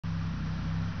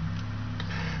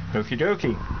Okie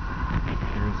dokie.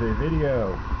 Here's a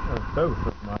video of both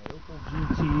of my Opel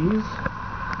GTs,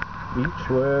 each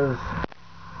with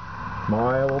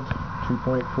mild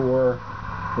 2.4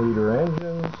 liter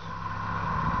engines,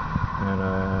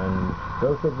 and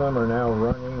both of them are now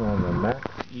running on the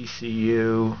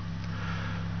MaxxECU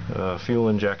fuel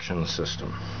injection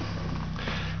system.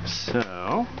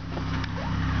 So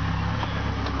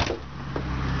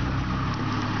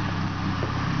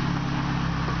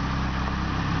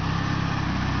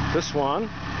this one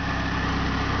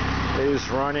is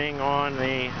running on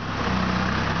the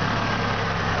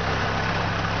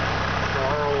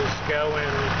Charles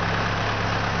Going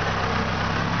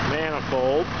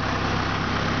manifold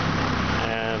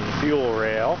and fuel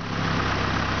rail.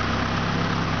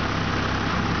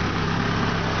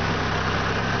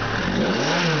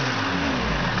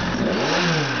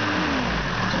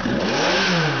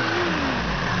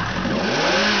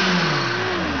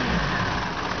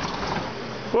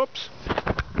 Whoops.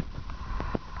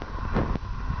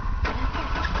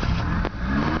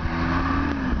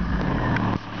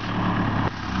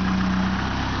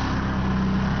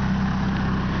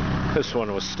 This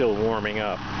one was still warming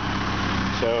up.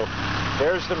 So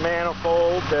there's the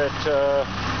manifold that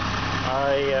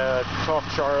I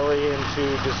talked Charlie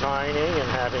into designing and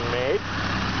having made.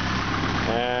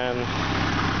 And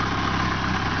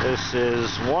this is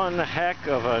one heck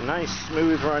of a nice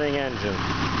smooth running engine.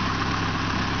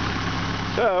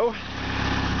 So,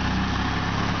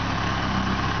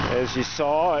 as you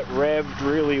saw, it revved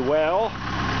really well.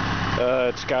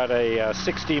 It's got a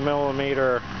 60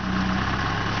 millimeter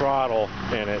throttle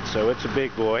in it, so it's a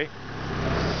big boy.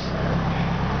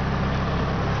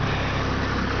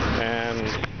 And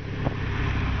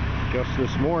just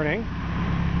this morning,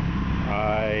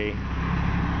 I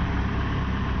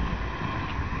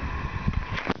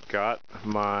got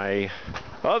my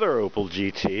other Opel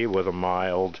GT with a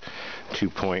mild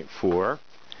 2.4,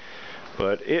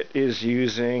 but it is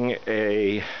using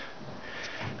an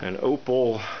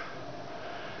Opel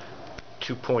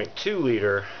 2.2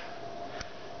 liter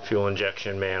fuel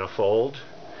injection manifold,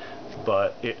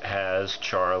 but it has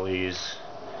Charlie's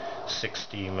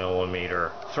 60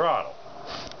 millimeter throttle.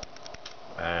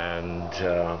 And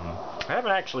I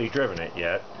haven't actually driven it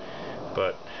yet,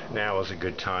 but now is a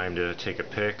good time to take a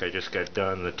pic. I just got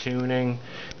done the tuning.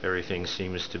 Everything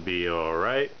seems to be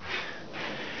alright.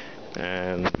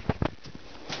 And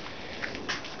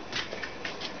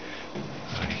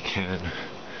I can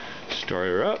start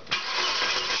her up.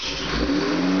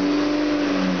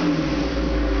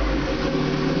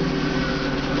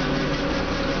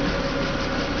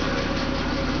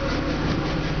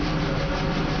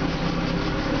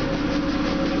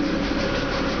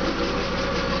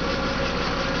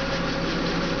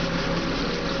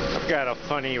 Got a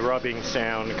funny rubbing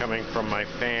sound coming from my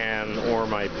fan or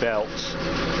my belts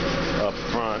up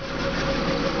front,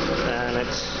 and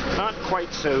it's not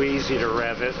quite so easy to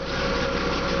rev it.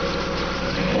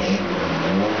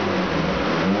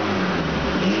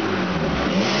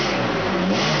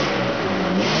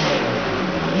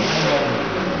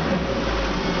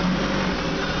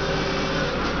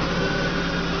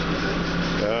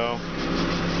 So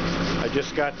I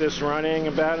just got this running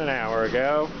about an hour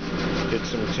ago. Did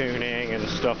some tuning and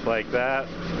stuff like that.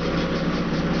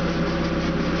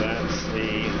 That's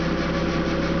the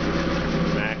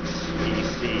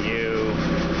MaxxECU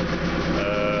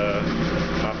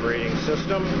operating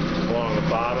system. Along the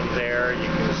bottom there, you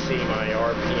can see my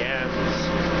RPMs,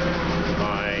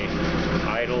 my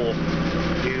idle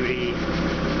duty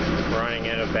running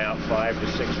at about 5 to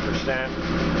 6%,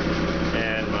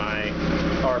 and my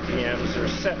RPMs are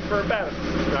set for about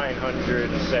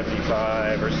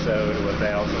 975 or so to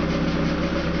 1,000,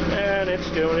 and it's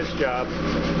doing its job.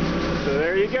 So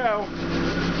there you go.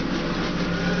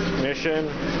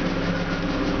 Mission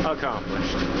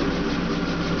accomplished.